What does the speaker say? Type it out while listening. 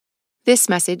This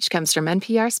message comes from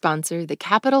NPR sponsor, the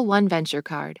Capital One Venture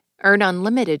Card. Earn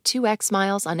unlimited 2x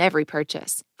miles on every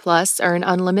purchase. Plus, earn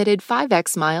unlimited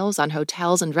 5x miles on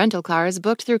hotels and rental cars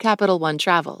booked through Capital One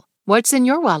Travel. What's in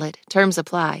your wallet? Terms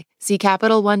apply. See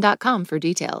CapitalOne.com for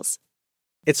details.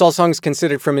 It's All Songs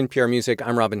Considered from NPR Music.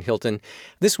 I'm Robin Hilton.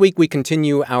 This week, we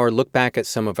continue our look back at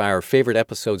some of our favorite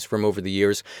episodes from over the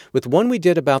years with one we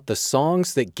did about the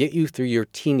songs that get you through your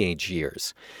teenage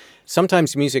years.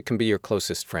 Sometimes music can be your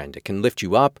closest friend. It can lift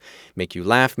you up, make you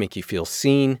laugh, make you feel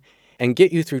seen, and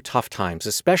get you through tough times,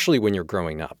 especially when you're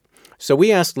growing up. So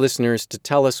we asked listeners to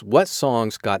tell us what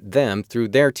songs got them through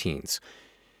their teens.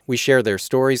 We share their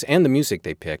stories and the music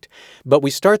they picked, but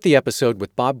we start the episode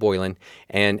with Bob Boilen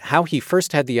and how he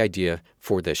first had the idea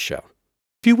for this show.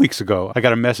 A few weeks ago, I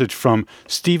got a message from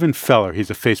Stephen Feller. He's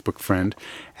a Facebook friend,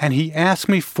 and he asked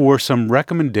me for some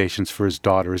recommendations for his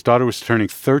daughter. His daughter was turning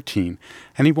 13,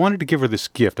 and he wanted to give her this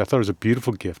gift. I thought it was a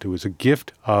beautiful gift. It was a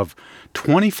gift of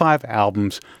 25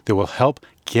 albums that will help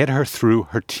get her through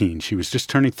her teens. She was just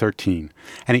turning 13,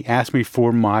 and he asked me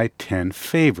for my 10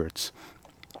 favorites.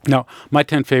 Now, my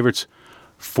 10 favorites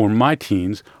for my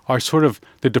teens are sort of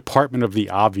the department of the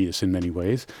obvious in many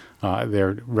ways.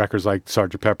 They're records like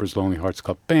Sgt. Pepper's Lonely Hearts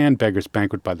Club Band, Beggar's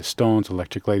Banquet by the Stones,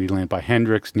 Electric Ladyland by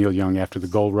Hendrix, Neil Young After the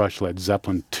Gold Rush, Led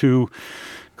Zeppelin 2.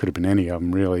 Could have been any of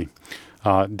them, really.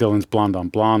 Dylan's Blonde on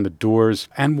Blonde, The Doors.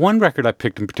 And one record I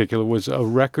picked in particular was a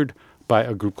record by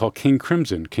a group called King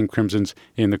Crimson. King Crimson's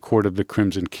In the Court of the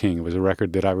Crimson King. It was a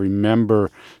record that I remember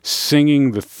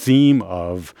singing the theme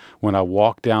of when I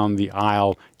walked down the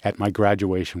aisle at my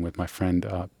graduation with my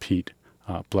friend Pete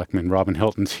Bleckman. Robin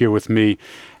Hilton's here with me.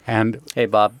 And hey,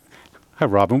 Bob. Hi,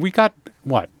 Robin. We got,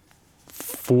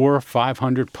 400 or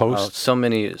 500 posts? So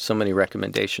many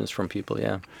recommendations from people,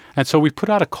 yeah. And so we put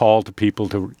out a call to people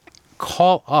to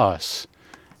call us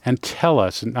and tell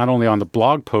us, not only on the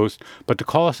blog post, but to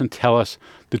call us and tell us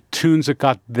the tunes that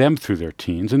got them through their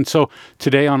teens. And so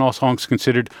today on All Songs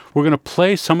Considered, we're going to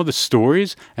play some of the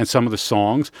stories and some of the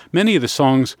songs. Many of the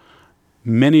songs,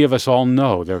 many of us all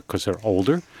know because they're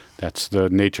older. That's the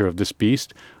nature of this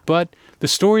beast. But the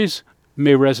stories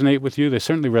may resonate with you. They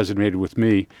certainly resonated with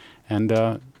me.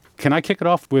 And can I kick it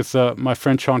off with my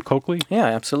friend Sean Coakley? Yeah,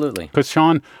 absolutely. Because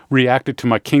Sean reacted to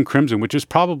my King Crimson, which is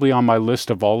probably on my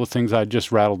list of all the things I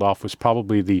just rattled off, was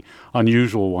probably the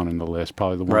unusual one in the list,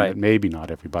 probably the one that maybe not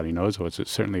everybody knows, or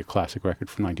it's certainly a classic record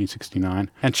from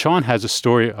 1969. And Sean has a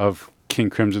story of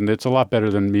King Crimson that's a lot better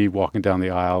than me walking down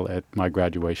the aisle at my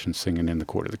graduation singing In the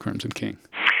Court of the Crimson King.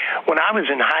 When I was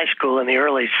in high school in the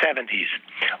early 70s,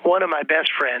 one of my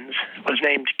best friends was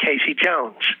named Casey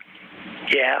Jones.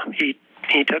 Yeah,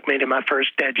 he took me to my first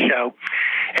Dead show,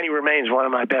 and he remains one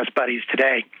of my best buddies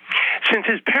today. Since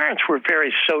his parents were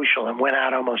very social and went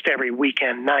out almost every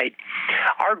weekend night,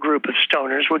 our group of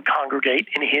stoners would congregate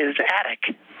in his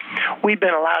attic. We'd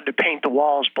been allowed to paint the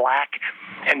walls black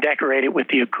and decorate it with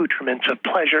the accoutrements of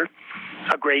pleasure,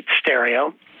 a great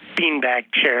stereo, beanbag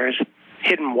chairs,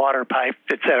 hidden water pipe,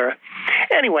 etc.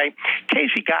 Anyway,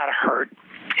 Casey got hurt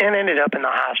and ended up in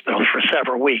the hospital for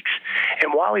several weeks.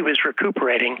 And while he was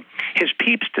recuperating, his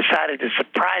peeps decided to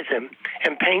surprise him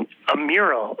and paint a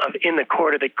mural of In the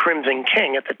Court of the Crimson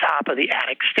King at the top of the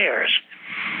attic stairs.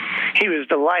 He was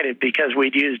delighted because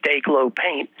we'd used Day-Glo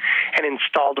paint and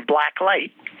installed a black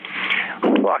light.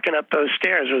 Walking up those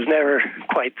stairs was never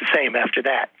quite the same after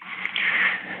that.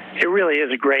 It really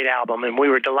is a great album, and we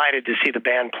were delighted to see the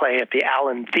band play at the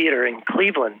Allen Theater in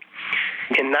Cleveland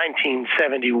in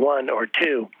 1971 or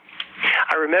 2.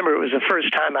 I remember it was the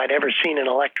first time I'd ever seen an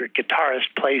electric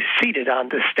guitarist play seated on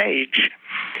the stage.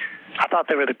 I thought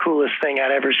they were the coolest thing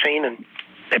I'd ever seen, and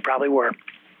they probably were.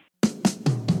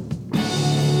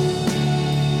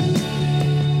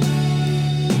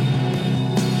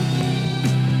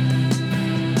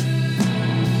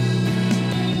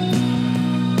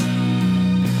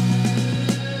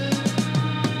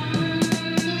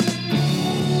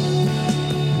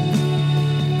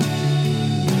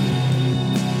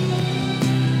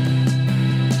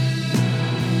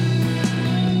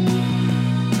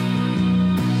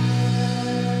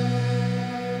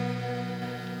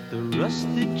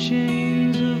 Rusted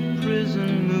chains of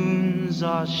prison moons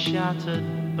are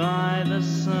shattered by the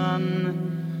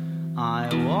sun. I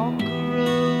walk a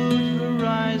road,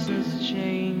 horizons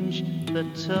change, the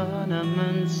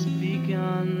tournament's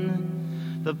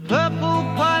begun. The purple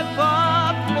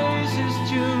piper plays his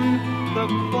tune, the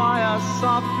choir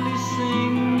softly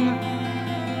sing.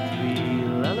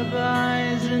 3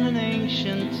 lullabies in an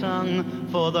ancient tongue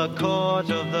for the court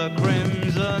of the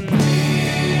crimson king.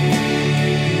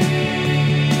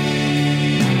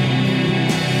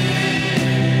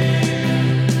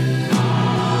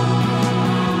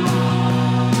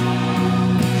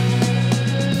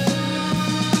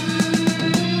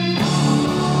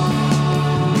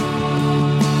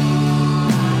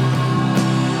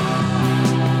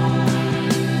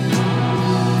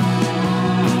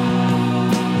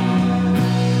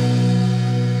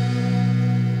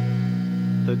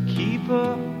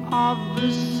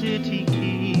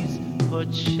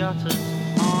 but shattered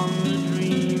on the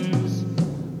dreams.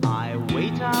 I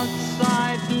wait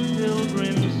outside the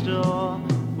pilgrim's door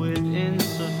with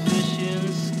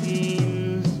insufficient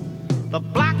schemes. The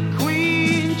Black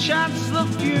Queen chants the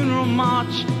funeral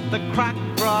march, the cracked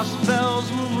brass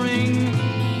bells will ring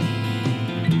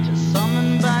to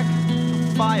summon back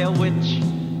the fire witch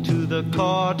to the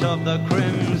court of the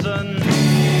crimson.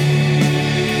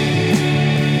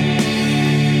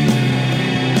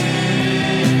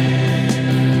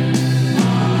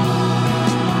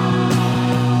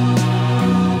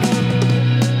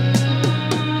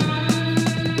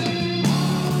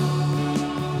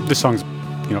 This song's,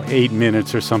 8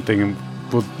 minutes or something, and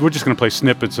we're just going to play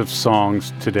snippets of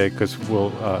songs today because we'll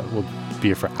be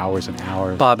here for hours and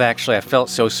hours. Bob, actually, I felt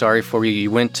so sorry for you.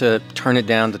 You went to turn it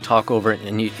down to talk over it,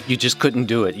 and you just couldn't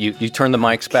do it. You turned the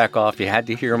mics back off. You had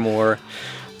to hear more.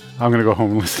 I'm going to go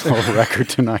home and listen to the whole record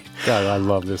tonight. God, I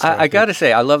love this. I got to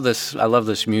say, I love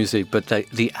this music, but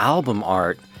the album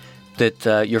art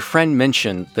that your friend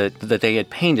mentioned that they had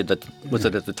painted, was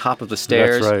it at the top of the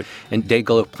stairs? That's right. And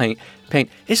Day-Glo paint.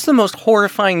 It's the most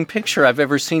horrifying picture I've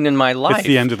ever seen in my life. It's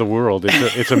the end of the world.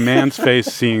 It's a man's face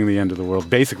seeing the end of the world.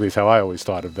 Basically, is how I always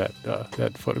thought of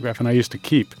that photograph. And I used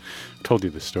to told you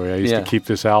this story. I used to keep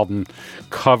this album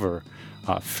cover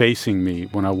facing me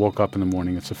when I woke up in the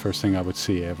morning. It's the first thing I would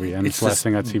see and it's the last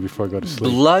thing I'd see before I go to sleep.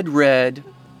 Blood red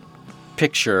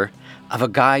picture of a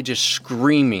guy just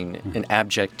screaming in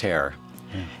abject terror.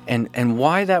 Yeah. And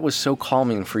why that was so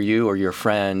calming for you or your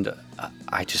friend,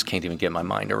 I just can't even get my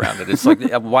mind around it. It's like,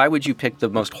 why would you pick the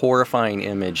most horrifying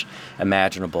image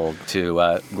imaginable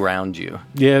to ground you?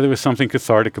 Yeah, there was something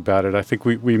cathartic about it. I think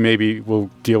we maybe will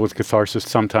deal with catharsis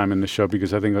sometime in the show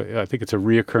because I think it's a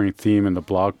reoccurring theme in the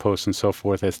blog posts and so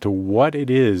forth as to what it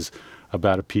is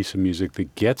about a piece of music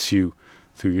that gets you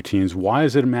through your teens. Why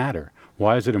does it matter?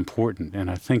 Why is it important?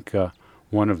 And I think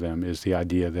one of them is the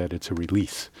idea that it's a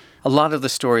release. A lot of the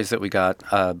stories that we got,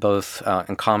 both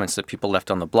in comments that people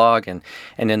left on the blog and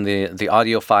in the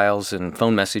audio files and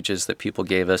phone messages that people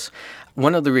gave us,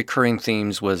 one of the recurring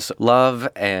themes was love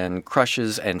and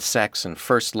crushes and sex and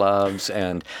first loves,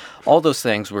 and all those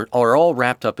things are all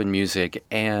wrapped up in music,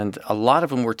 and a lot of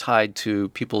them were tied to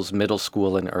people's middle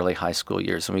school and early high school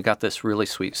years. And we got this really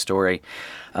sweet story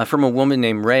from a woman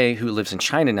named Ray who lives in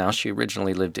China now. She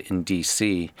originally lived in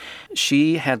D.C.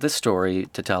 She had this story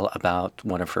to tell about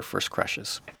one of her first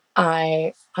crushes.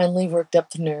 I finally worked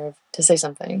up the nerve to say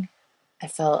something. I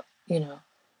felt,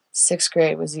 6th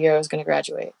grade was the year I was going to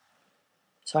graduate.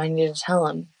 So I needed to tell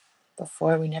him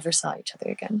before we never saw each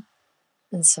other again.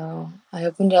 And so I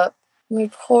opened up my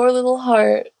poor little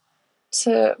heart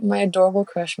to my adorable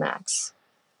crush, Max.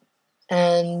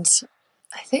 And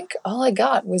I think all I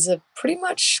got was a pretty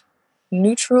much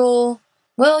neutral,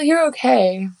 well, you're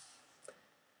okay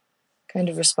kind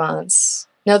of response.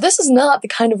 Now, this is not the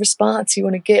kind of response you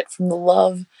want to get from the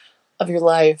love of your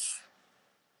life.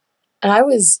 And I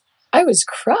was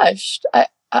crushed. I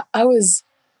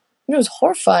was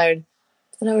horrified,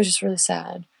 and I was just really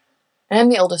sad. And I'm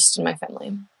the oldest in my family.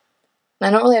 And I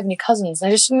don't really have any cousins, and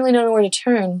I just didn't really know where to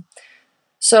turn.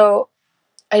 So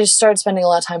I just started spending a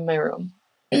lot of time in my room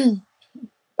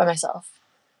by myself,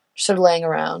 just sort of laying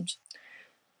around.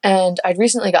 And I'd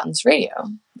recently gotten this radio.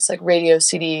 It's like radio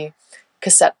CD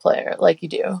cassette player, like you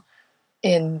do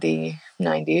in the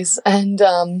 90s. And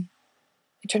I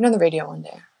turned on the radio one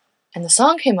day, and the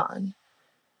song came on.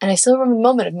 And I still remember the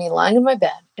moment of me lying in my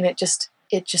bed, and it just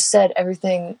said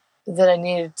everything that I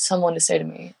needed someone to say to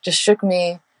me. Just shook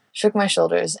my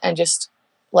shoulders, and just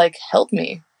held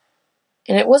me.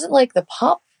 And it wasn't like the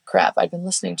pop crap I'd been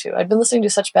listening to. I'd been listening to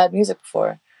such bad music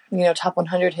before, top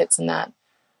 100 hits and that.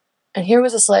 And here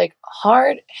was this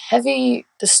hard, heavy,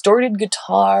 distorted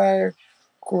guitar,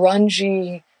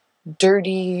 grungy,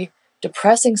 dirty,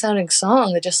 depressing sounding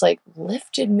song that just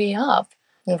lifted me up.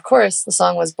 And of course, the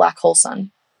song was Black Hole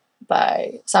Sun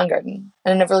by Soundgarden.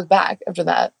 And I never looked back after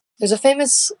that. There's a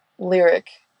famous lyric.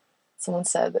 Someone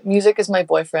said that music is my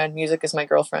boyfriend, music is my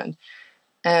girlfriend.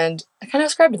 And I kind of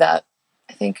ascribe to that.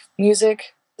 I think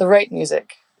music, the right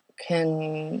music,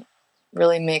 can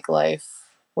really make life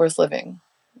worth living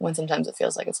when sometimes it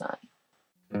feels like it's not.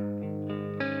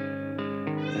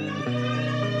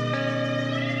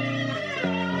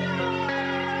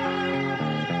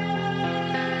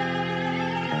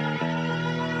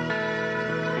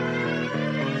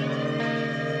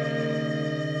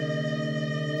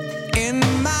 In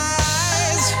my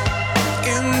eyes,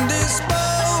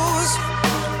 indisposed,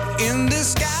 in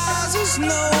disguises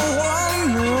no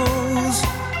one knows,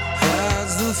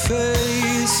 hides the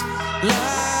face,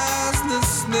 lies the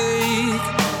snake,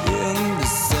 in the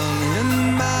sun,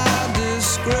 in my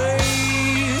disgrace.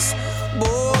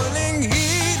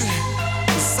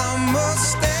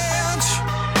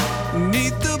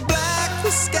 Neath the black,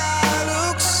 the sky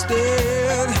looks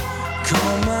dead.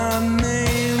 Call my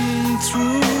name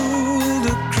through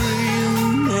the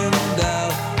cream, and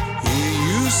I'll hear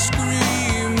you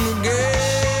scream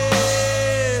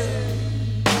again.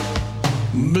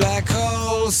 Black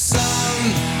hole sun,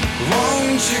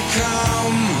 won't you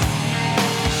come?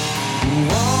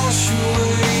 Wash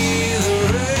away the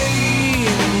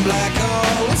rain. Black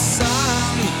hole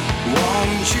sun,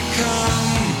 won't you come?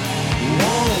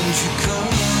 Won't you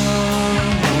come?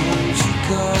 Won't you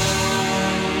come?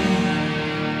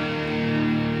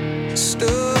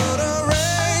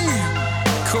 Stuttering,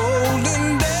 cold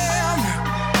and damp,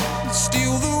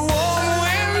 steal the warm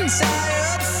wind,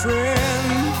 tired friend.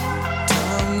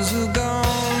 Times are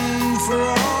gone for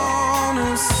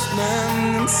honest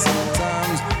men, and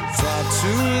sometimes far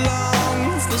too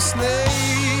long for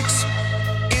snakes.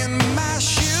 In my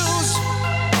shoes,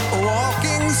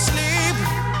 walking sleep.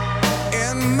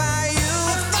 In my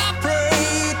youth, I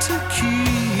pray to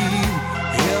keep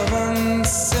heaven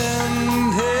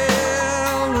send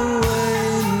hell away.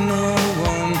 No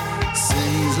one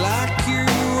sings like you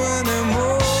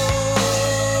anymore.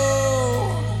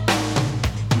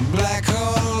 Black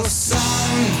hole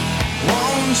sun,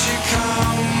 won't you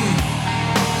come?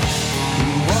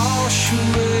 Wash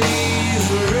away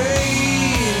the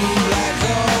rain. Black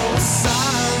hole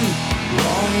sun,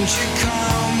 won't you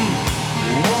come?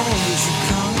 Won't you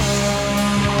come?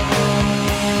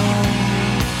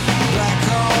 Black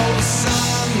hole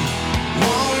sun,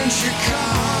 won't you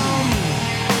come?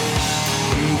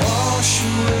 Wash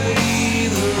away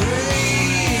the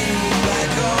rain.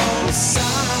 Black hole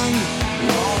sun,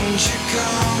 won't you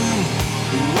come?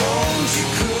 Won't you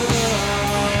come?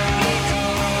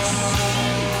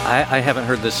 I haven't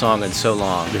heard this song in so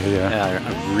long. Yeah.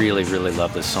 I really, really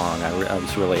love this song. I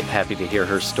was really happy to hear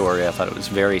her story. I thought it was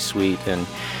very sweet, and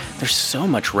there's so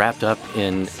much wrapped up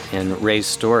in Ray's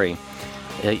story.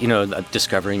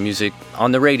 Discovering music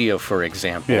on the radio, for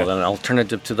example, Yeah. an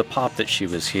alternative to the pop that she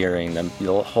was hearing,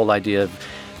 the whole idea of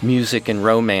music and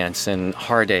romance and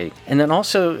heartache. And then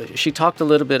also, she talked a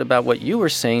little bit about what you were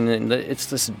saying, and that it's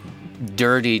this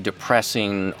dirty,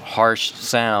 depressing, harsh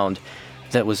sound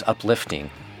that was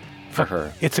uplifting for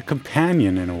her. It's a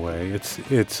companion in a way. It's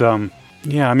I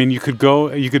mean, you could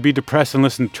be depressed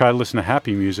and try to listen to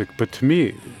happy music, but to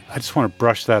me, I just want to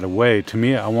brush that away. To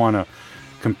me, I want a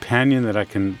companion that I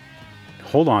can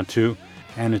hold on to,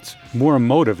 and it's more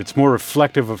emotive. It's more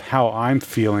reflective of how I'm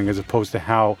feeling as opposed to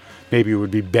how maybe it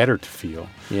would be better to feel.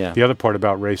 Yeah. The other part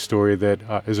about Ray's story that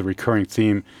is a recurring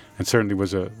theme, and certainly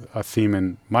was a theme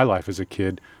in my life as a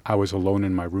kid, I was alone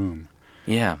in my room.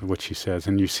 Yeah. What she says,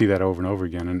 and you see that over and over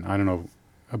again. And I don't know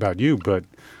about you, but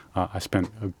I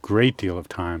spent a great deal of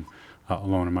time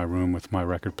alone in my room with my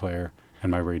record player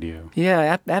and my radio.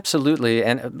 Yeah, absolutely.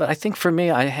 But I think for me,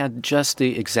 I had just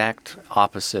the exact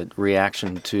opposite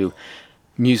reaction to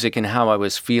music and how I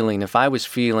was feeling. If I was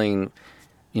feeling,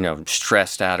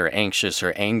 stressed out or anxious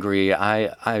or angry,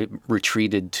 I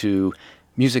retreated to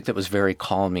music that was very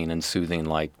calming and soothing,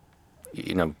 like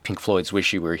Pink Floyd's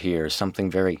 "Wish You Were Here," something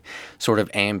very sort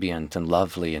of ambient and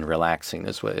lovely and relaxing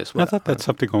is what. I thought that's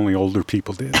something only older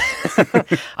people did.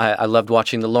 I loved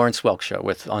watching the Lawrence Welk Show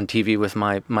on TV with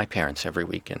my parents every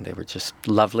weekend. They were just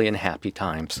lovely and happy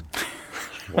times.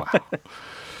 Wow.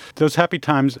 Those happy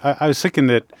times, I was thinking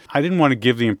that I didn't want to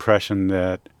give the impression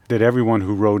that everyone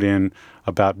who wrote in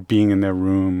about being in their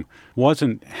room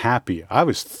wasn't happy. I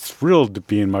was thrilled to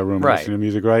be in my room listening to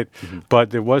music, right? Mm-hmm. But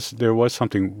there was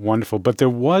something wonderful. But there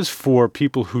was, for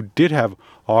people who did have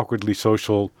awkwardly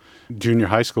social junior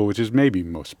high school, which is maybe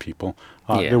most people,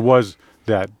 there was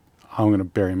that, I'm going to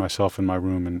bury myself in my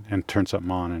room and turn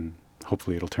something on, and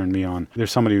hopefully it'll turn me on.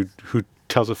 There's somebody who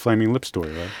tells a Flaming Lips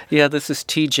story, right? Yeah, this is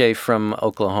TJ from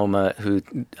Oklahoma who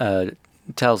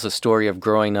tells a story of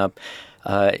growing up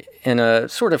in a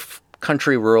sort of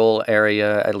country rural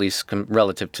area, at least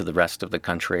relative to the rest of the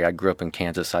country. I grew up in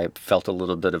Kansas. I felt a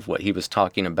little bit of what he was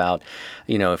talking about.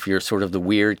 If you're sort of the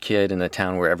weird kid in a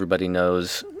town where everybody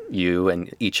knows you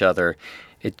and each other,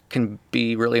 it can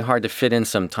be really hard to fit in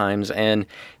sometimes. And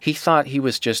he thought he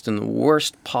was just in the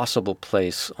worst possible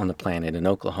place on the planet in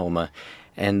Oklahoma.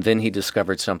 And then he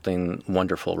discovered something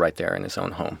wonderful right there in his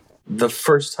own home. The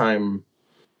first time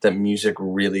that music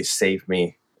really saved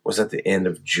me was at the end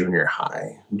of junior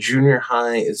high. Junior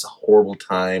high is a horrible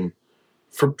time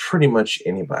for pretty much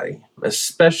anybody,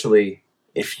 especially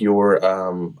if you're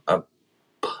a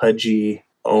pudgy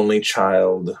only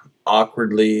child,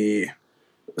 awkwardly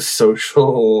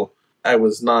social. I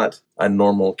was not a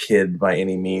normal kid by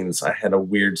any means. I had a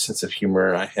weird sense of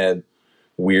humor. I had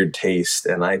weird taste,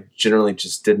 and I generally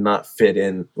just did not fit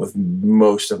in with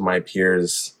most of my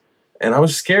peers. And I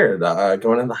was scared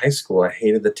going into high school. I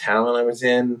hated the town I was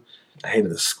in. I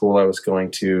hated the school I was going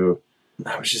to.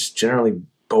 I was just generally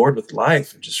bored with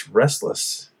life and just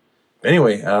restless.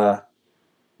 Anyway,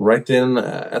 right then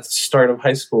at the start of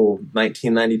high school,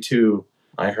 1992,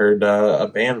 I heard a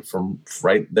band from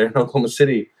right there in Oklahoma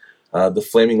City, the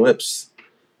Flaming Lips.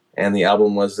 And the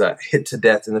album was Hit to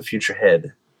Death in the Future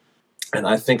Head. And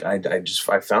I think I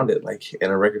found it like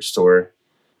in a record store,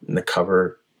 and the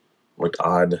cover looked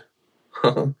odd.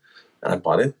 And I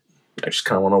bought it. I just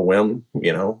kind of on a whim,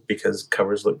 because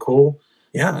covers look cool.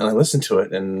 Yeah, and I listened to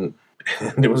it, and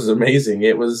it was amazing.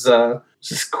 It was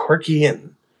just quirky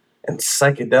and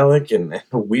psychedelic and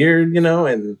weird,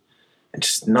 and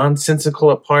just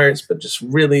nonsensical at parts, but just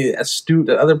really astute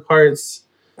at other parts.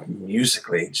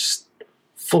 Musically, just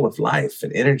full of life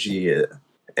and energy.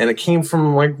 And it came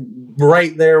from like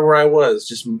right there where I was,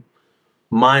 just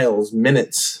miles,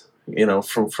 minutes,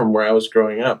 from where I was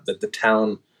growing up, that the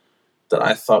town that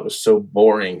I thought was so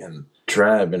boring and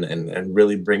drab and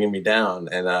really bringing me down.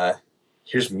 And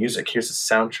here's music, here's a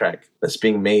soundtrack that's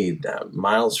being made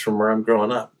miles from where I'm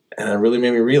growing up. And it really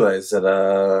made me realize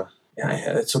that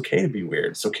it's okay to be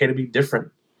weird. It's okay to be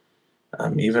different,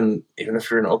 even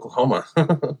if you're in Oklahoma.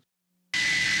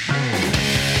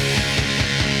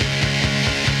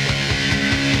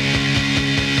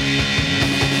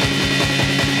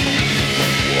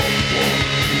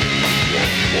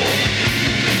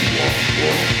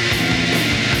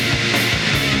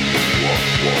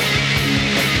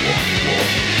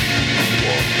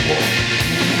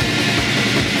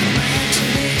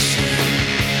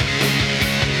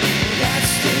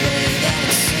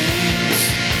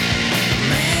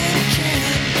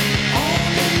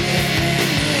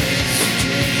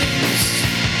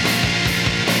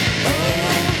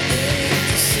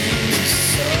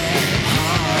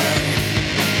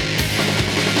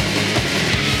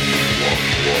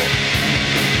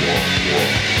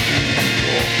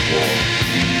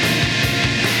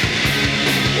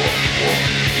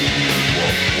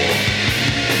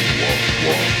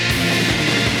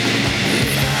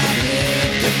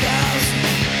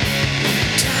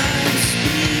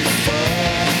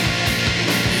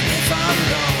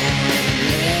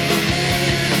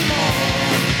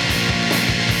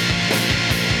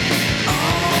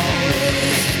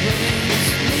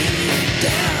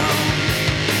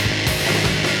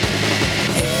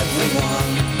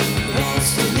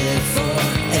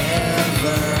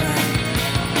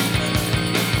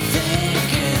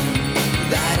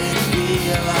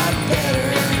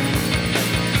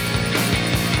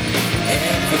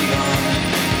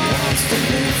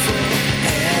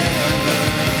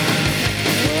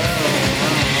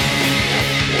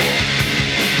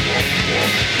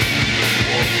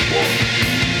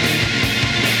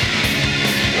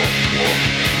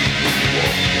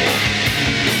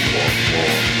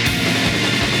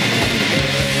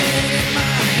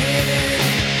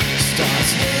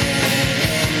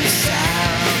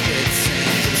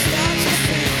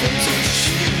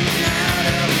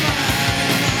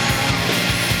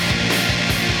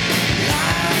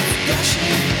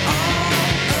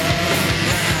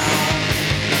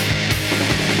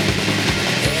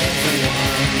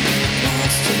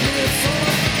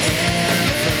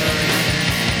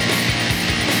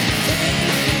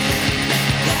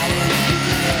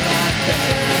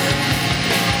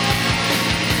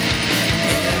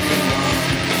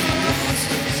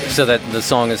 So that the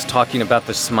song is talking about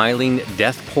the smiling,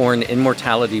 death-porn,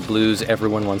 immortality blues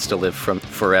everyone wants to live from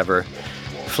forever.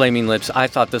 Flaming Lips, I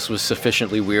thought this was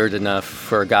sufficiently weird enough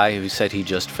for a guy who said he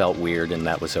just felt weird and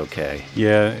that was okay.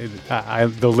 Yeah,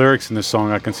 the lyrics in this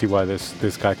song, I can see why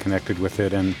this guy connected with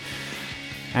it.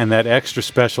 And that extra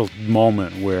special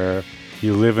moment where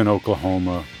you live in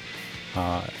Oklahoma,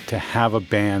 to have a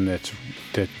band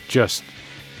that just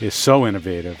is so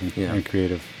innovative and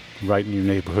creative right in your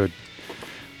neighborhood.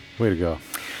 Way to go.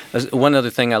 One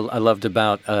other thing I loved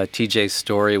about TJ's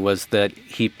story was that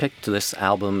he picked this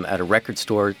album at a record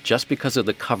store just because of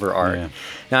the cover art. Yeah.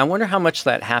 Now, I wonder how much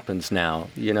that happens now,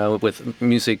 with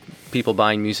music, people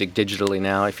buying music digitally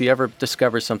now. If you ever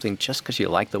discover something just because you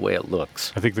like the way it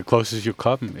looks. I think the closest you'll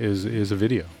come is a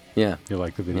video. Yeah. You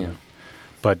like the video.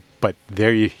 Yeah. But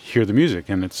there you hear the music,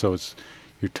 and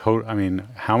you're total. I mean,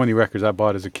 how many records I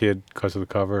bought as a kid because of the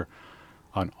cover?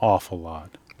 An awful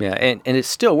lot. Yeah, and it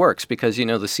still works because, the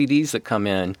CDs that come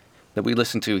in that we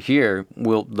listen to here,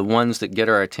 the ones that get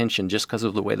our attention just because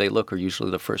of the way they look are usually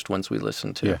the first ones we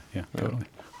listen to. Yeah, totally.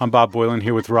 I'm Bob Boilen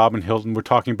here with Robin Hilton. We're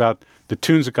talking about the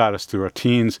tunes that got us through our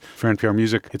teens. For NPR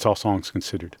Music, it's All Songs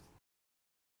Considered.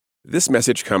 This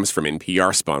message comes from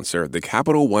NPR sponsor, the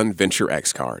Capital One Venture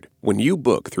X card. When you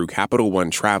book through Capital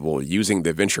One Travel using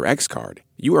the Venture X card,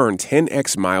 you earn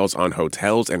 10x miles on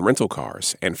hotels and rental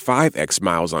cars and 5x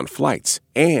miles on flights,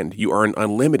 and you earn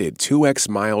unlimited 2x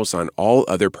miles on all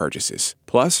other purchases.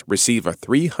 Plus, receive a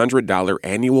 $300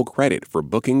 annual credit for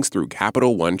bookings through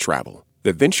Capital One Travel.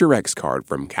 The Venture X card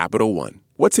from Capital One.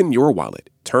 What's in your wallet?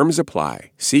 Terms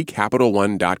apply. See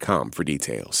CapitalOne.com for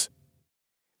details.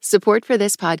 Support for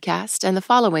this podcast and the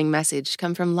following message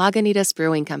come from Lagunitas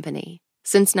Brewing Company.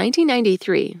 Since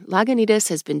 1993, Lagunitas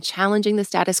has been challenging the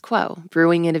status quo,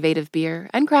 brewing innovative beer,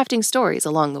 and crafting stories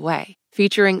along the way.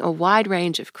 Featuring a wide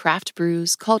range of craft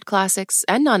brews, cult classics,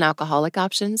 and non-alcoholic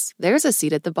options, there's a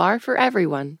seat at the bar for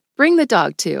everyone. Bring the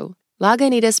dog, too.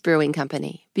 Lagunitas Brewing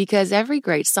Company, because every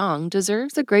great song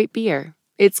deserves a great beer.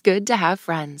 It's good to have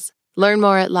friends. Learn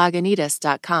more at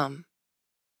Lagunitas.com.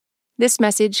 This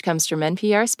message comes from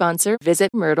NPR sponsor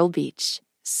Visit Myrtle Beach.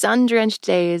 Sun-drenched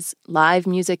days, live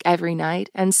music every night,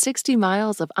 and 60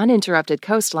 miles of uninterrupted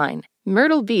coastline.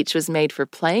 Myrtle Beach was made for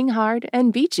playing hard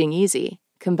and beaching easy.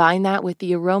 Combine that with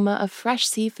the aroma of fresh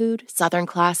seafood, southern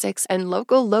classics, and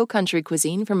local low-country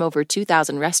cuisine from over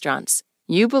 2,000 restaurants.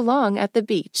 You belong at the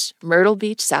beach, Myrtle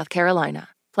Beach, South Carolina.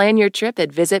 Plan your trip at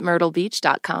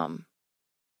visitmyrtlebeach.com.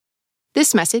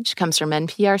 This message comes from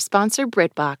NPR sponsor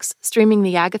BritBox, streaming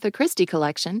the Agatha Christie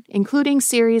collection, including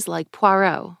series like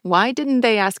Poirot, Why Didn't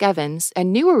They Ask Evans,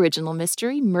 and new original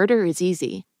mystery Murder is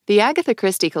Easy. The Agatha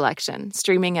Christie collection,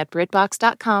 streaming at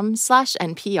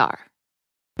BritBox.com/NPR.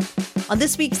 On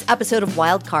this week's episode of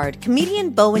Wild Card,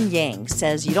 comedian Bowen Yang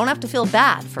says you don't have to feel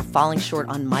bad for falling short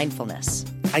on mindfulness.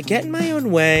 I get in my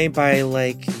own way by,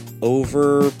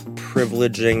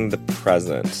 over-privileging the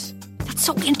present. That's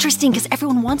so interesting because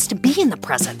everyone wants to be in the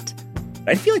present.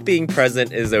 I feel like being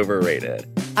present is overrated.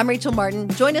 I'm Rachel Martin.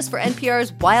 Join us for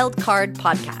NPR's Wild Card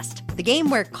podcast, the game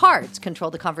where cards control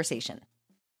the conversation.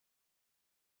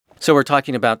 So we're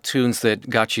talking about tunes that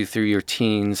got you through your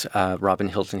teens. Robin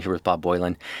Hilton here with Bob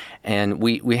Boilen. And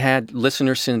we had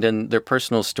listeners send in their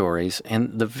personal stories.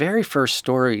 And the very first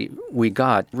story we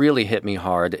got really hit me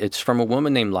hard. It's from a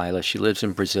woman named Lila. She lives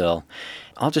in Brazil.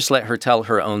 I'll just let her tell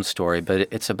her own story, but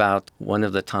it's about one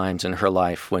of the times in her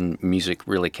life when music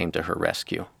really came to her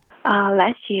rescue.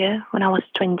 Last year, when I was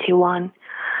 21,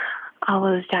 I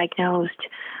was diagnosed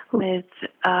with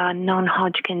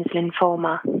non-Hodgkin's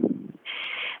lymphoma.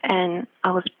 And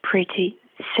I was pretty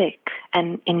sick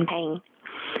and in pain.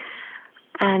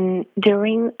 And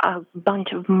during a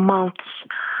bunch of months,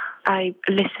 I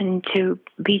listened to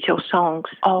Beatles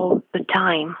songs all the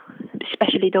time,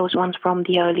 especially those ones from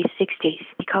the early 60s,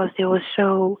 because they were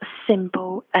so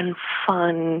simple and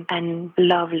fun and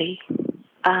lovely.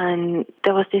 And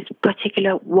there was this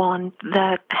particular one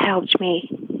that helped me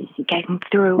getting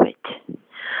through it.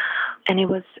 And it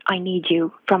was I Need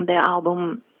You from their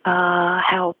album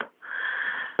Help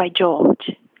by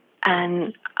George,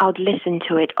 and I would listen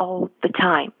to it all the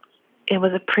time. It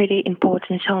was a pretty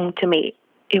important song to me.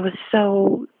 It was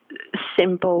so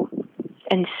simple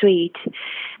and sweet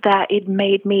that it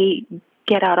made me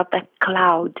get out of that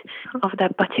cloud of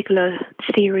that particular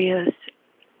serious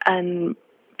and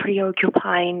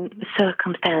preoccupying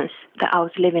circumstance that I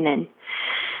was living in.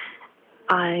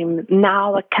 I'm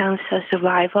now a cancer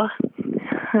survivor,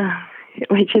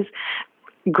 which is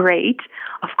great,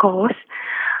 of course.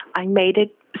 I made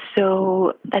it,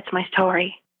 so that's my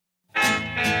story.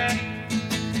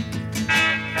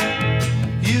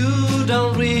 You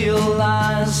don't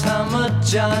realize how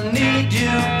much I need you.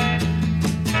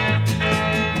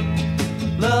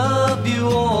 Love you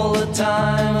all the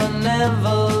time and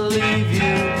never leave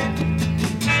you.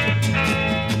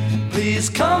 Please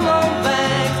come on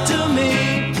back to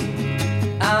me.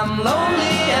 I'm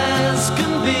lonely as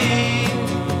can be.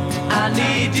 I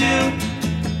need you.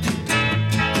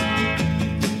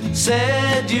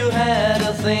 Said you had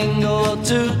a thing or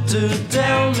two to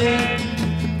tell me.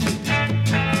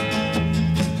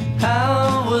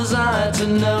 How was I to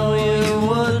know you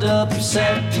would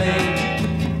upset me?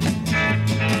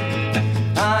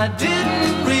 I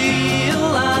didn't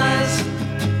realize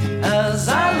as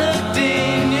I looked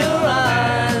in your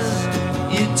eyes.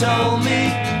 You told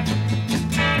me,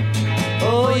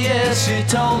 oh yes, you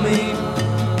told me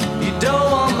you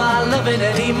don't want my loving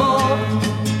anymore.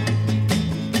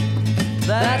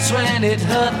 That's when it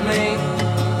hurt me.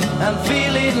 I'm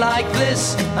feeling like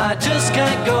this, I just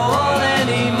can't go on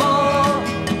anymore.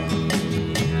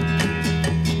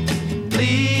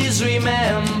 Please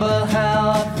remember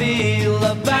how I feel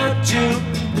about you.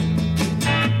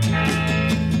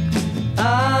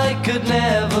 I could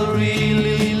never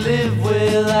really live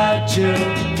without you.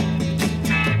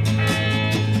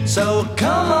 So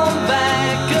Come on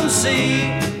back and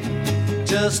see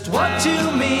just what you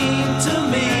mean to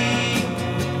me.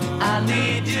 I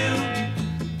need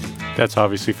you. That's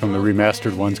obviously from the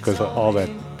remastered ones because of all that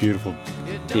beautiful.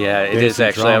 Yeah, it bass is and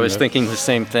actually. I drum was that- thinking the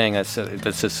same thing. This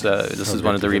is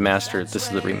one of the remastered. This is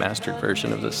the remastered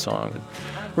version of this song.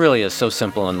 It really is so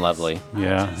simple and lovely.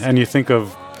 Yeah, and you think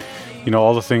of,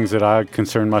 all the things that I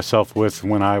concerned myself with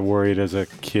when I worried as a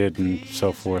kid and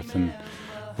so forth, and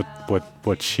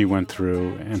what she went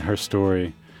through and her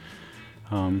story.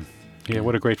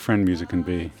 What a great friend music can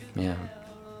be. Yeah,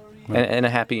 and a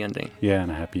happy ending. Yeah,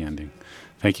 and a happy ending.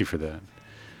 Thank you for that.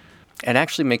 It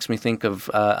actually makes me think of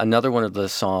another one of the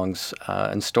songs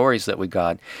and stories that we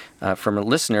got from a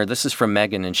listener. This is from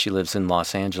Megan, and she lives in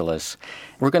Los Angeles.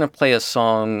 We're going to play a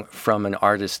song from an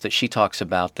artist that she talks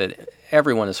about that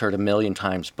everyone has heard a million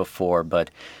times before,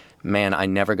 but man, I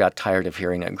never got tired of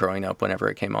hearing it growing up whenever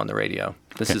it came on the radio.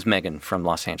 This is Megan from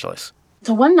Los Angeles.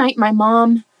 So one night, my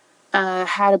mom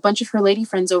had a bunch of her lady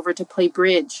friends over to play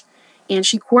bridge. And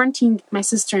she quarantined my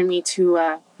sister and me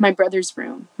to my brother's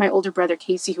room, my older brother,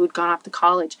 Casey, who had gone off to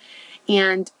college.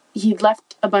 And he'd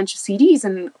left a bunch of CDs,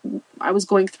 and I was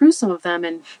going through some of them.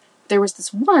 And there was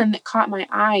this one that caught my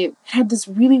eye. It had this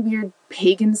really weird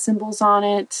pagan symbols on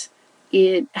it.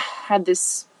 It had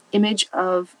this image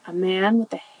of a man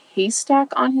with a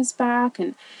haystack on his back.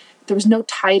 And there was no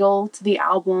title to the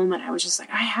album. And I was just like,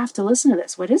 I have to listen to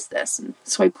this. What is this? And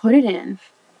so I put it in,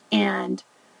 and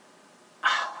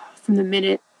from the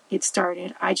minute it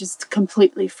started, I just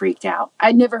completely freaked out.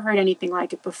 I'd never heard anything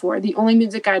like it before. The only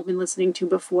music I'd been listening to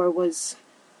before was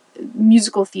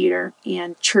musical theater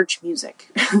and church music.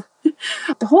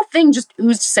 The whole thing just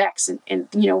oozed sex and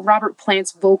Robert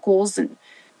Plant's vocals. And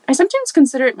I sometimes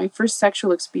consider it my first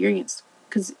sexual experience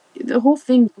because the whole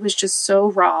thing was just so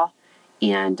raw.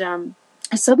 And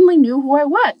I suddenly knew who I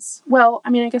was. Well, I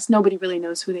mean, I guess nobody really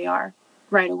knows who they are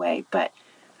right away, but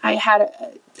I had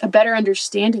a better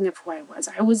understanding of who I was.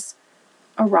 I was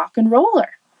a rock and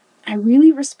roller. I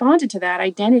really responded to that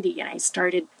identity, and I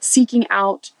started seeking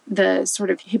out the sort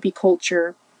of hippie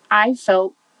culture. I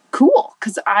felt cool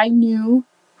because I knew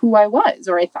who I was,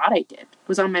 or I thought I did. I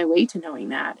was on my way to knowing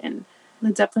that, and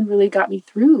Led Zeppelin really got me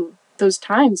through those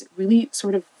times. It really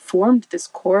sort of formed this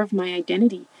core of my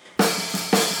identity.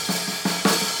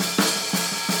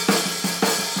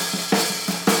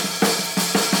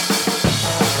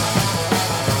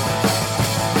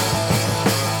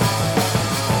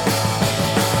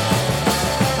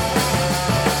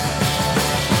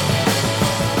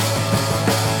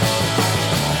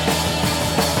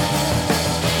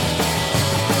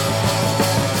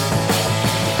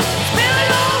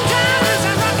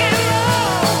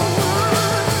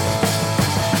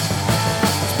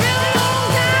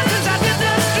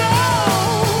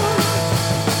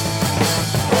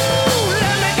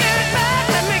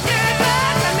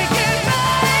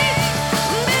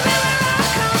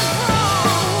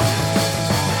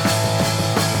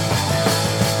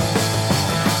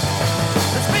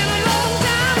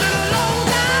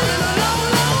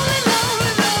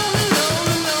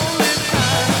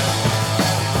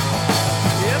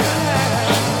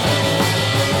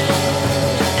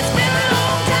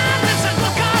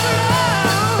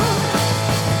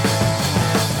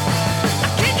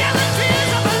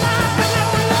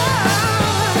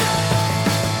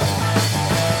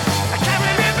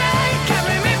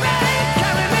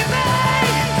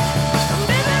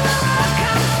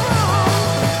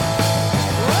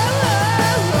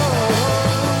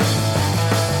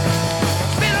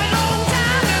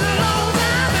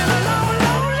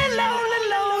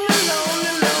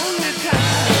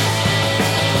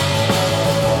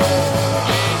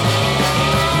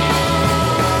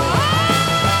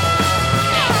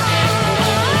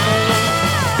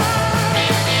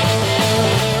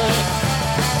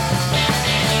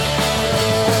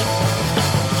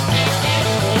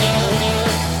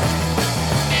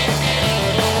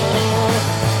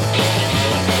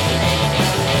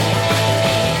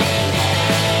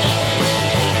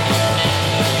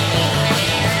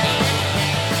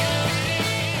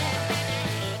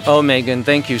 Oh, Megan,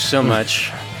 thank you so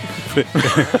much.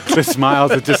 The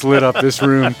smiles that just lit up this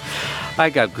room. I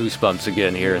got goosebumps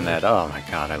again hearing that. Oh, my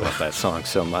God, I love that song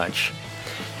so much.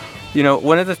 You know,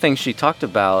 one of the things she talked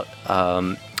about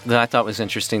that I thought was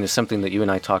interesting is something that you and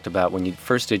I talked about when you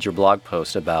first did your blog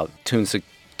post about tunes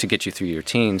to get you through your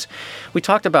teens. We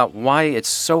talked about why it's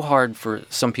so hard for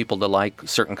some people to like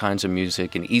certain kinds of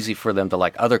music and easy for them to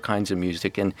like other kinds of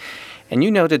music. And you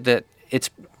noted that it's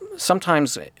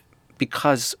sometimes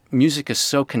because music is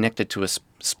so connected to a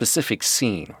specific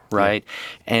scene, right?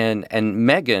 Yeah. And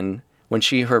Megan, when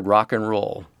she heard rock and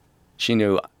roll, she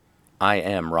knew, I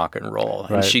am rock and roll.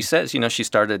 And Right. she says, she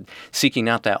started seeking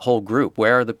out that whole group.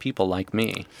 Where are the people like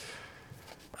me?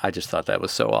 I just thought that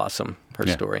was so awesome, her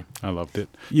story. I loved it.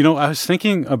 I was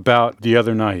thinking about the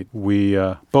other night. We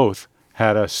both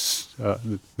had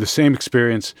the same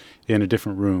experience in a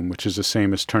different room, which is the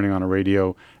same as turning on a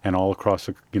radio and all across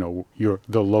the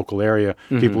local area,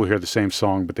 people will hear the same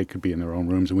song, but they could be in their own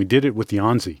rooms. And we did it with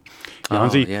Janzi.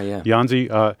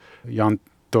 Janzi, Jan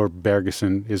Thor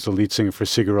Bergeson is the lead singer for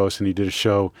Sigur Rós, and he did a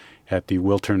show at the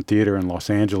Wiltern Theater in Los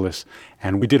Angeles.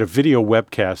 And we did a video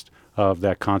webcast of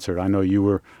that concert. I know you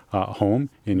were home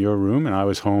in your room, and I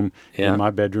was home in my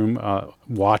bedroom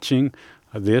watching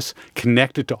this,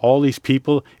 connected to all these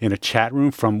people in a chat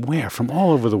room from where? From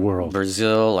all over the world.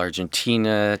 Brazil,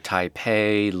 Argentina,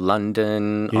 Taipei,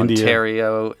 London, India.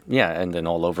 Ontario, and then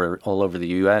all over the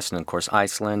U.S., and of course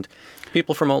Iceland.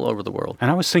 People from all over the world.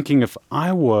 And I was thinking, if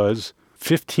I was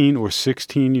 15 or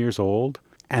 16 years old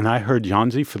and I heard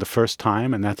Janzi for the first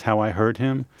time, and that's how I heard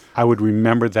him, I would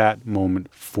remember that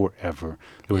moment forever.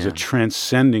 It was a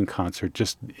transcending concert,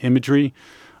 just imagery.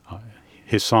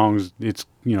 His songs, it's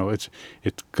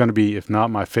going to be, if not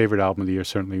my favorite album of the year,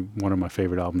 certainly one of my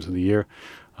favorite albums of the year.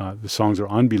 The songs are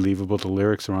unbelievable. The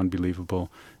lyrics are unbelievable.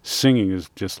 Singing is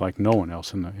just like no one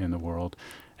else in the world.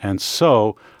 And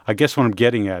so I guess what I'm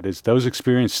getting at is those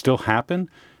experiences still happen,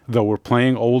 though we're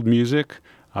playing old music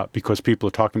because people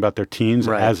are talking about their teens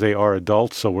as they are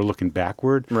adults, so we're looking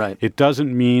backward. Right. It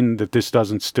doesn't mean that this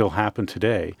doesn't still happen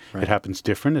today. Right. It happens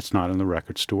different. It's not in the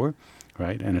record store,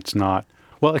 right? And it's not...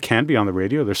 Well, it can be on the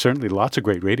radio. There's certainly lots of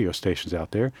great radio stations out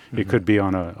there. It could be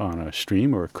on a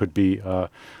stream, or it could be on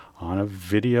a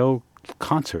video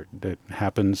concert that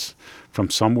happens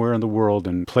from somewhere in the world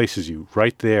and places you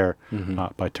right there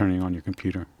by turning on your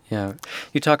computer. Yeah.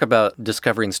 You talk about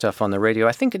discovering stuff on the radio.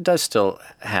 I think it does still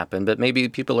happen, but maybe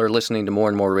people are listening to more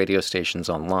and more radio stations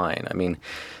online. I mean,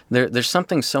 there's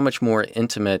something so much more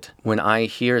intimate when I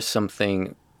hear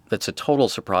something that's a total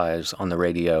surprise on the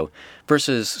radio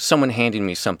versus someone handing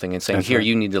me something and saying, That's here, right.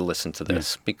 you need to listen to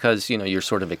this, because, you're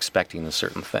sort of expecting a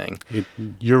certain thing.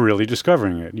 You're really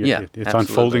discovering it. It's absolutely.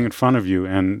 unfolding in front of you.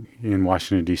 And in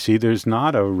Washington, D.C., there's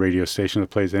not a radio station that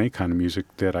plays any kind of music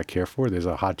that I care for. There's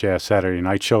a Hot Jazz Saturday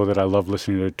Night show that I love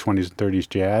listening to 20s and 30s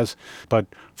jazz. But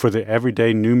for the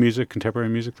everyday new music, contemporary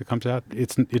music that comes out,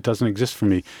 it doesn't exist for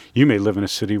me. You may live in a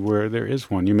city where there is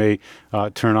one. You may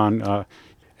turn on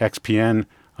XPN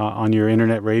on your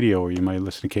internet radio, or you might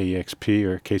listen to KEXP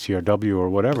or KCRW or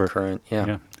whatever. Current,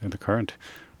 The Current.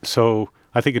 So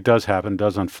I think it does happen,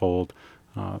 does unfold,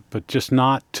 but just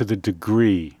not to the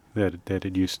degree that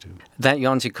it used to. That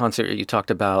Janzi concert you talked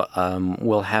about,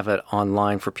 we'll have it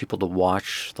online for people to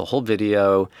watch the whole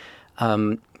video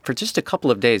for just a couple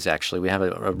of days, actually. We have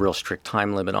a real strict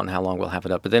time limit on how long we'll have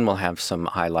it up, but then we'll have some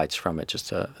highlights from it,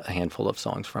 just a handful of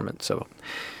songs from it, so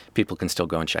people can still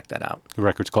go and check that out. The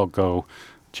record's called Go.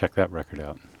 Check that record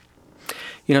out.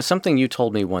 Something you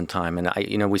told me one time,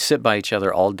 and we sit by each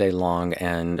other all day long,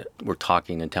 and we're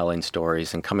talking and telling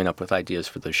stories and coming up with ideas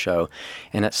for the show.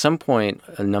 And at some point,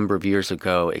 a number of years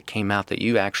ago, it came out that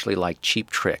you actually like Cheap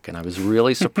Trick, and I was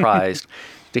really surprised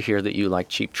to hear that you like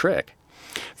Cheap Trick.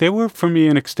 They were, for me,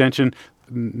 an extension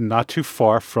not too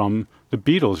far from the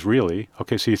Beatles, really.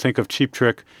 Okay, so you think of Cheap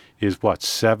Trick is what,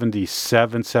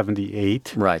 77,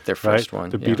 78? Right, their first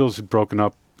one. The Beatles had broken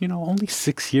up, only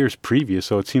 6 years previous,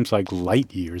 so it seems like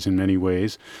light years in many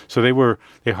ways. So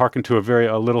they hearkened to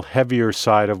a little heavier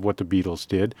side of what the Beatles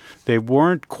did. They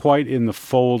weren't quite in the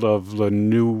fold of the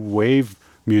new wave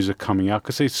music coming out,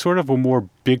 because they sort of were more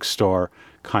big star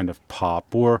kind of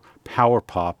pop, or power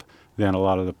pop, than a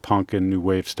lot of the punk and new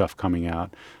wave stuff coming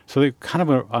out. So they're kind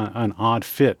of an odd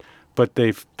fit, but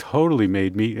they've totally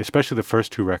made me, especially the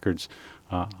first two records,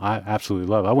 I absolutely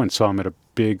love. I went and saw them at a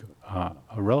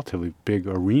relatively big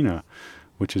arena,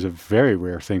 which is a very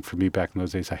rare thing for me back in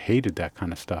those days. I hated that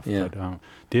kind of stuff, but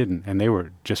didn't. And they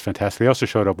were just fantastic. They also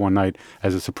showed up one night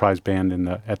as a surprise band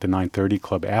at the 930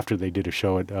 Club after they did a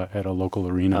show at a local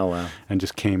arena. Oh, wow. And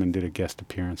just came and did a guest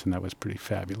appearance, and that was pretty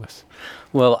fabulous.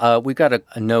 Well, we got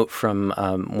a note from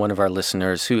one of our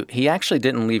listeners who, he actually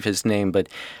didn't leave his name, but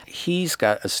he's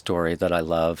got a story that I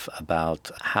love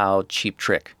about how Cheap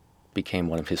Trick became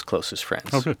one of his closest friends.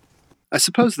 Oh, good. I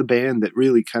suppose the band that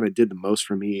really kind of did the most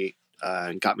for me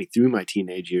and got me through my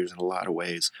teenage years in a lot of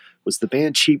ways was the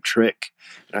band Cheap Trick.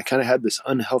 And I kind of had this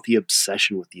unhealthy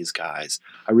obsession with these guys.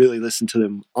 I really listened to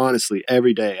them, honestly,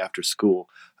 every day after school.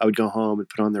 I would go home and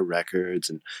put on their records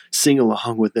and sing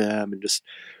along with them and just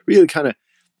really kind of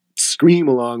scream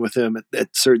along with them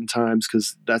at certain times,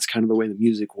 because that's kind of the way the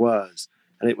music was.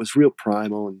 And it was real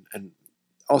primal and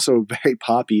also very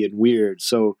poppy and weird.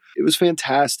 So it was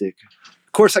fantastic.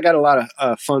 Of course, I got a lot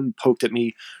of fun poked at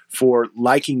me for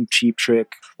liking Cheap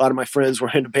Trick. A lot of my friends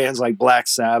were into bands like Black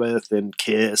Sabbath and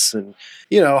Kiss and,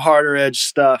 harder edge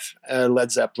stuff,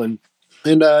 Led Zeppelin.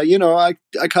 And,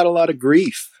 I caught a lot of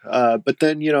grief. But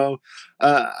then,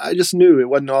 I just knew it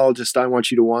wasn't all just I Want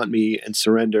You to Want Me and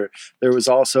Surrender. There was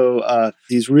also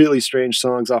these really strange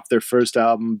songs off their first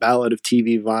album, Ballad of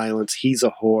TV Violence, He's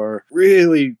a Whore.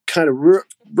 Really kind of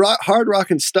hard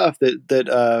rocking stuff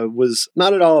that was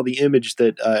not at all the image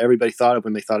that everybody thought of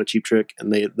when they thought of Cheap Trick,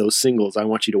 and those singles, I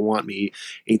Want You to Want Me,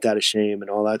 Ain't That a Shame, and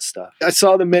all that stuff. I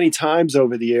saw them many times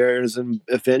over the years, and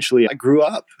eventually I grew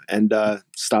up and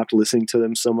stopped listening to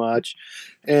them so much.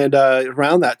 And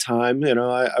around that time,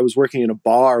 I was working in a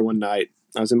bar one night.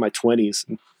 I was in my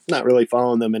 20s, not really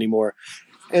following them anymore.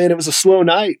 And it was a slow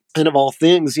night. And of all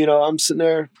things, I'm sitting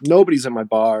there, nobody's in my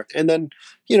bar. And then,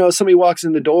 somebody walks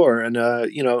in the door and,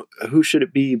 who should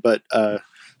it be but a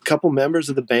couple members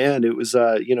of the band. It was,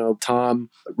 Tom,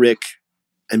 Rick,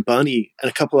 and Bunny, and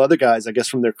a couple other guys, I guess,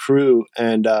 from their crew.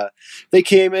 And they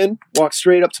came in, walked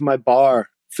straight up to my bar,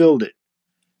 filled it.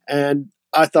 And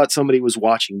I thought somebody was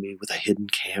watching me with a hidden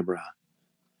camera.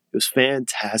 It was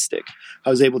fantastic. I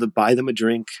was able to buy them a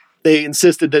drink. They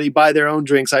insisted that they buy their own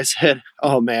drinks. I said,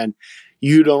 oh man,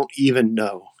 you don't even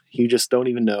know. You just don't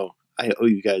even know. I owe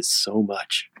you guys so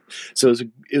much. So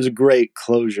it was a great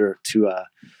closure to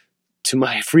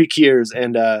my freak years.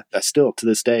 And I still, to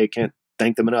this day, can't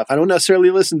thank them enough. I don't necessarily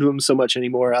listen to them so much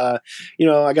anymore. I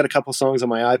got a couple songs on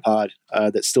my iPod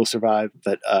that still survive.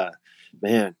 But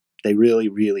man, they really,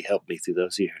 really helped me through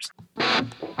those years.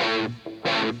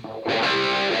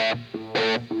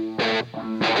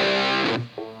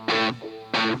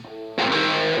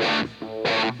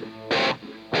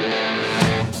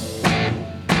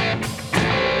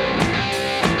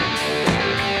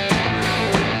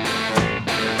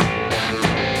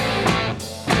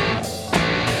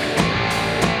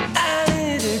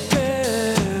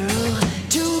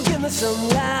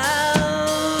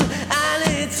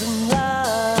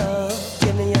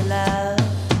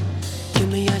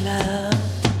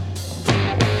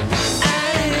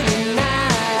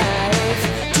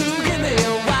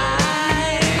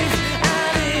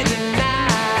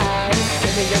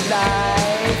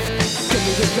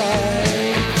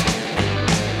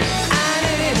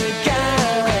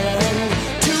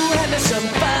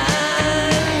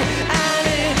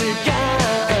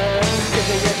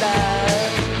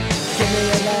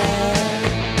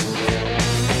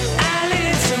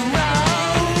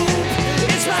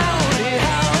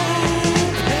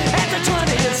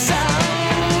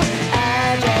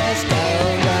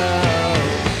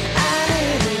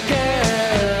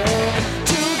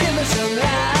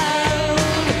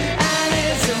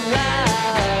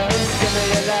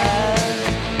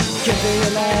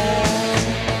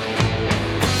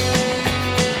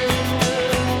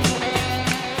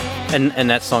 And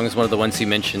that song is one of the ones he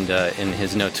mentioned in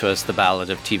his note to us, The Ballad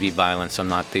of TV Violence. I'm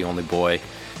Not the Only Boy,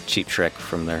 Cheap Trick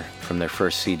from their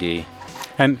first CD.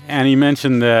 And he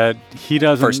mentioned that he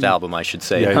doesn't... First album, I should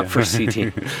say, not first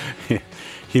CD.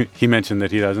 He mentioned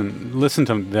that he doesn't listen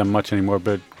to them much anymore,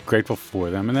 but grateful for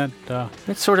them. And that...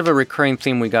 It's sort of a recurring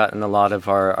theme we got in a lot of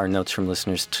our notes from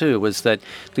listeners, too, was that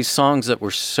these songs that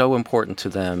were so important to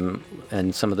them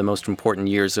and some of the most important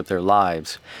years of their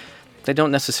lives, they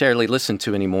don't necessarily listen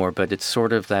to anymore, but it's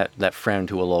sort of that friend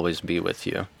who will always be with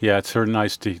you. Yeah, it's sort of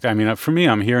nice to... I mean, for me,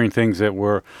 I'm hearing things that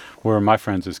were my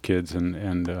friends as kids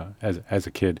and as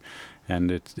a kid, and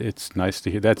it's nice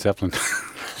to hear. That's Zeppelin.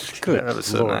 Good. That was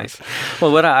so nice.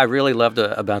 Well, what I really loved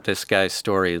about this guy's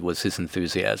story was his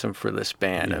enthusiasm for this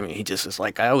band. Yeah. I mean, he just was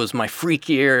like, "I was my freak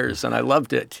years, and I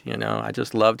loved it." I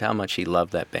just loved how much he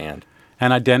loved that band.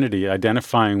 And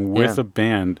identifying with a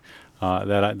band.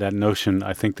 That notion,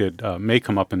 I think, that may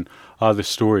come up in other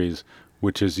stories,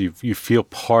 which is you feel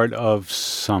part of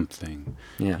something.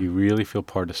 Yeah. You really feel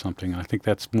part of something. And I think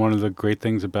that's one of the great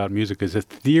things about music, as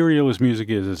ethereal as music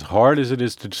is, as hard as it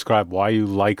is to describe why you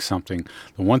like something,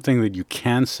 the one thing that you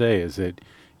can say is that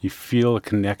you feel a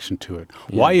connection to it.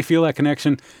 Yeah. Why you feel that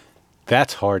connection,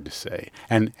 that's hard to say.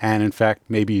 And in fact,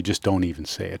 maybe you just don't even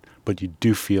say it, but you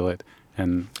do feel it.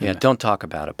 And don't talk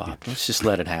about it, Bob. Yeah. Let's just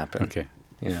let it happen. Okay.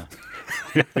 Yeah.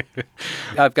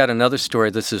 I've got another story.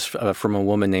 This is from a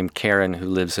woman named Karen who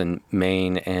lives in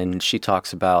Maine, and she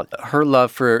talks about her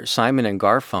love for Simon and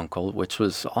Garfunkel, which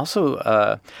was also,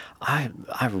 I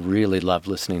really loved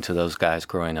listening to those guys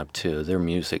growing up too. Their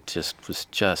music was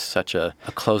just such a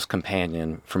close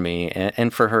companion for me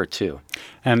and for her too.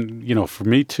 And, for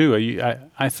me too,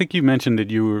 I think you mentioned that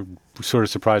you were sort of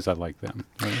surprised I like them.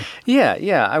 Right?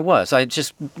 Yeah, I was. I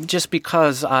just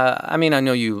because I mean, I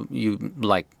know you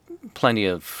like plenty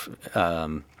of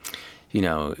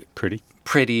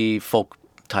pretty folk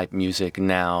type music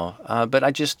now, but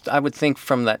I would think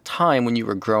from that time when you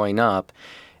were growing up,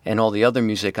 and all the other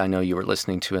music I know you were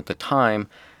listening to at the time,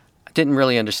 I didn't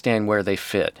really understand where they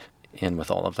fit in with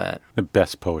all of that. The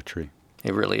best poetry.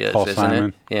 It really is, Paul isn't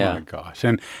Simon. it? Yeah. Oh my gosh.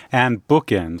 And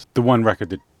Bookends, the one record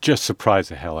that just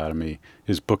surprised the hell out of me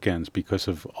is Bookends because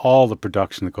of all the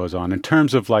production that goes on. In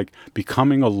terms of like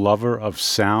becoming a lover of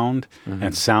sound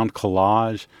and sound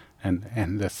collage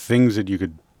and the things that you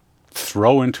could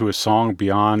throw into a song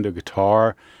beyond a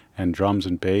guitar and drums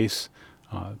and bass,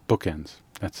 Bookends.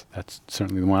 That's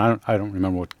certainly the one. I don't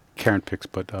remember what Karen picks,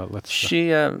 but let's...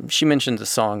 She mentioned a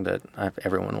song that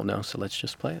everyone will know, so let's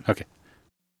just play it. Okay.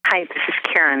 Hi, this is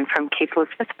Karen from Cape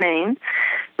Elizabeth, Maine,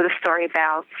 with a story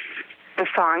about the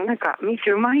song that got me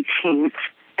through my teens,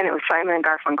 and it was Simon &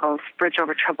 Garfunkel's Bridge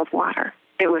Over Troubled Water.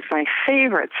 It was my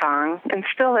favorite song, and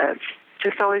still is,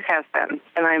 just always has been,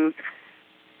 and I'm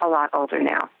a lot older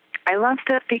now. I loved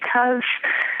it because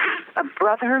a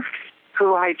brother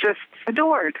who I just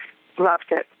adored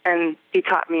loved it, and he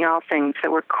taught me all things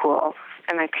that were cool,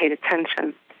 and I paid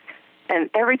attention. And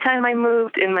every time I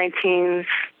moved in my teens,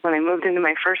 when I moved into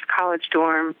my first college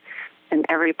dorm, and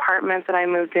every apartment that I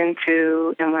moved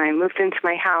into, and when I moved into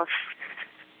my house,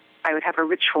 I would have a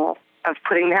ritual of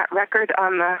putting that record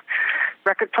on the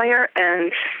record player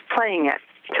and playing it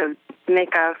to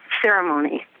make a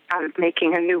ceremony out of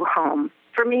making a new home.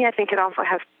 For me, I think it also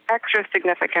has extra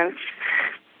significance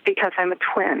because I'm a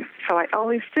twin, so I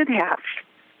always did have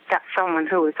that someone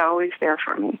who was always there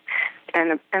for me.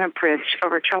 And a bridge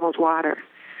over troubled water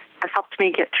has helped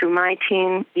me get through my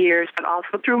teen years, but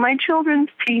also through my children's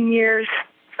teen years.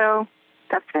 So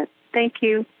that's it. Thank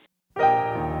you.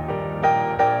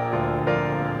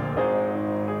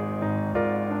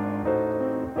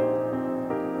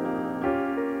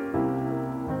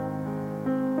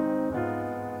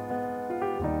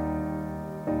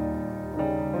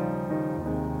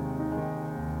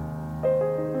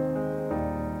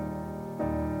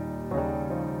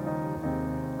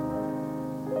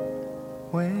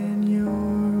 When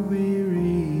you're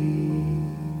weary,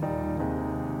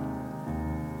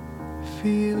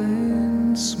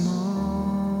 feeling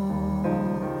small,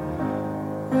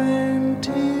 when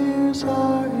tears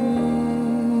are in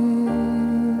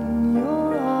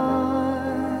your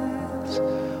eyes,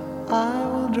 I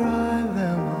will dry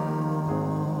them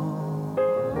all.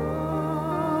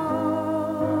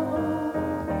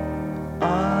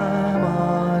 I'm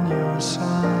on your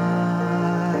side.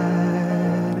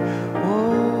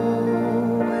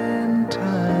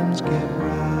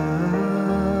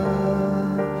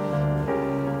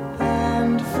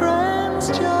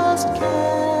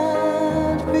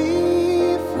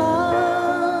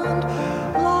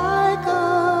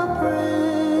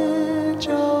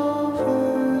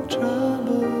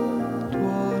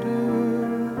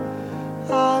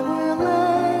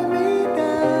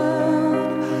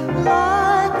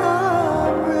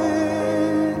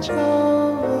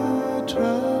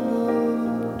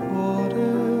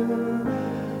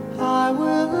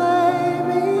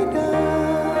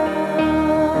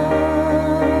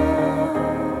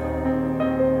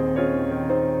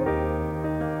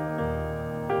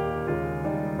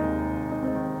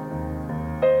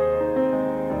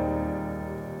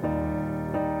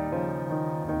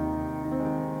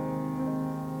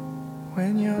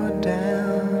 When you're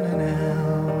down and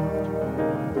out,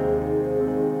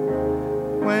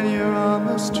 when you're on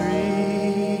the street,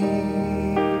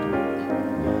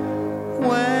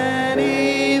 when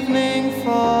evening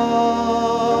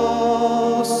falls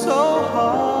so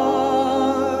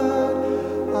hard,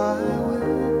 I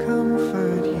will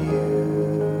comfort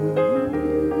you.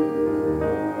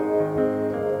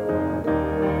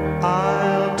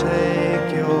 I'll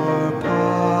take your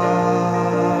part.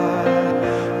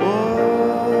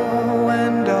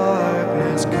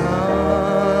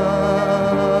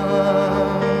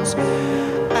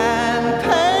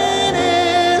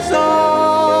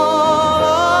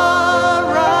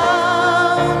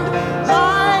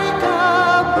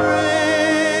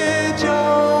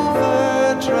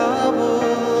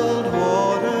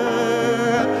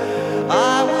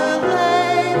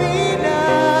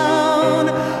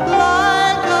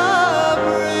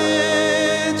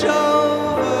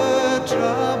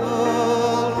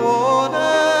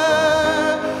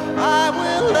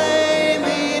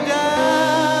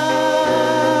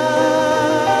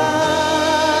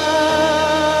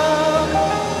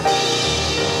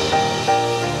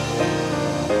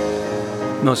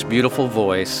 Most beautiful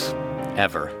voice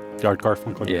ever. Art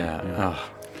Garfunkel. Yeah.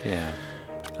 Oh, yeah.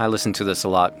 I listened to this a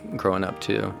lot growing up,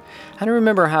 too. I don't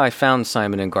remember how I found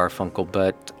Simon and Garfunkel,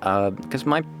 but because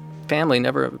my family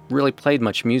never really played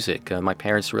much music. My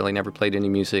parents really never played any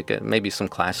music, maybe some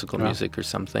classical music or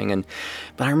something.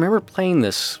 But I remember playing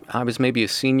this. I was maybe a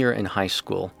senior in high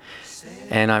school,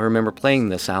 and I remember playing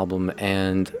this album,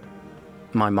 and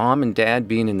my mom and dad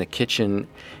being in the kitchen,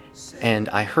 and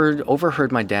I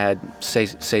overheard my dad say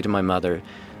to my mother,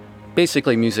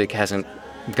 basically, music hasn't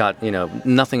got,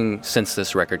 nothing since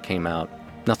this record came out.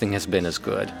 Nothing has been as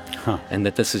good, and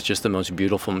that this is just the most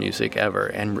beautiful music ever.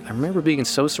 And I remember being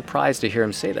so surprised to hear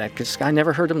him say that, because I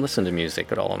never heard him listen to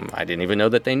music at all. I didn't even know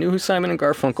that they knew who Simon and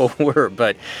Garfunkel were,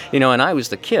 but, and I was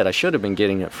the kid. I should have been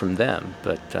getting it from them,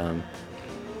 but...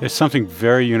 There's something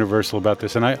very universal about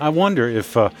this, and I wonder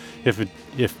if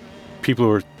people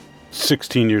who are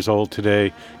 16 years old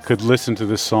today could listen to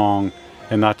this song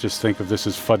and not just think of this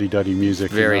as fuddy-duddy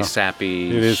music. Very sappy.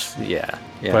 It is. Yeah.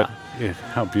 But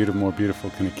how more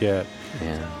beautiful can it get?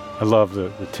 Yeah. I love the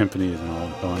timpanis and all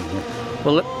going here.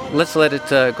 Well, let's let it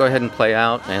go ahead and play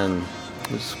out. And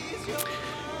it was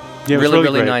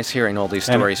really nice hearing all these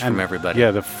stories from everybody.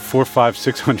 Yeah, the 400, 500,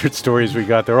 600 stories we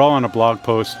got, they're all on a blog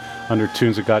post under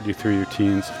Tunes That Got You Through Your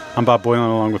Teens. I'm Bob Boilen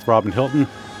along with Robin Hilton.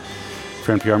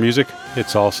 For NPR Music,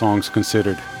 it's All Songs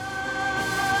Considered.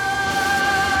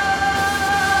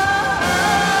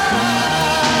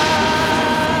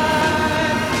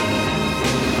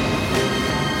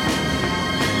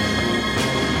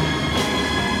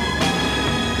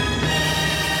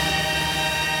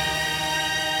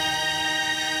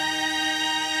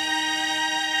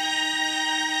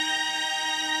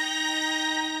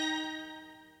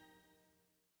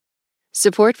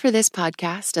 Support for this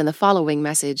podcast and the following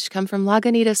message come from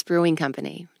Lagunitas Brewing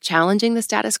Company, challenging the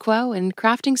status quo and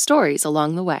crafting stories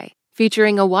along the way.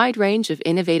 Featuring a wide range of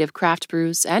innovative craft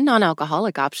brews and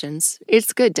non-alcoholic options,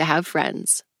 it's good to have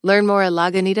friends. Learn more at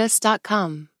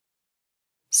Lagunitas.com.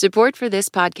 Support for this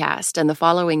podcast and the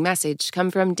following message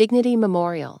come from Dignity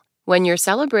Memorial. When your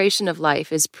celebration of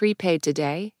life is prepaid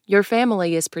today, your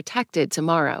family is protected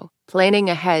tomorrow. Planning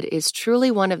ahead is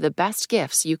truly one of the best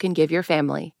gifts you can give your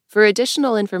family. For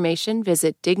additional information,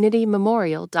 visit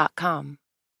DignityMemorial.com.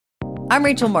 I'm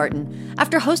Rachel Martin.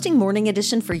 After hosting Morning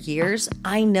Edition for years,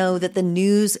 I know that the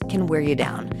news can wear you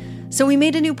down. So we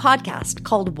made a new podcast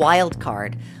called Wild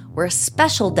Card, where a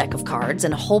special deck of cards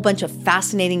and a whole bunch of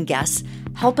fascinating guests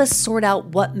help us sort out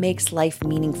what makes life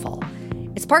meaningful.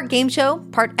 It's part game show,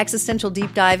 part existential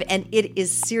deep dive, and it is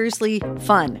seriously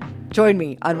fun. Join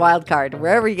me on Wild Card,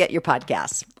 wherever you get your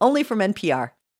podcasts, only from NPR.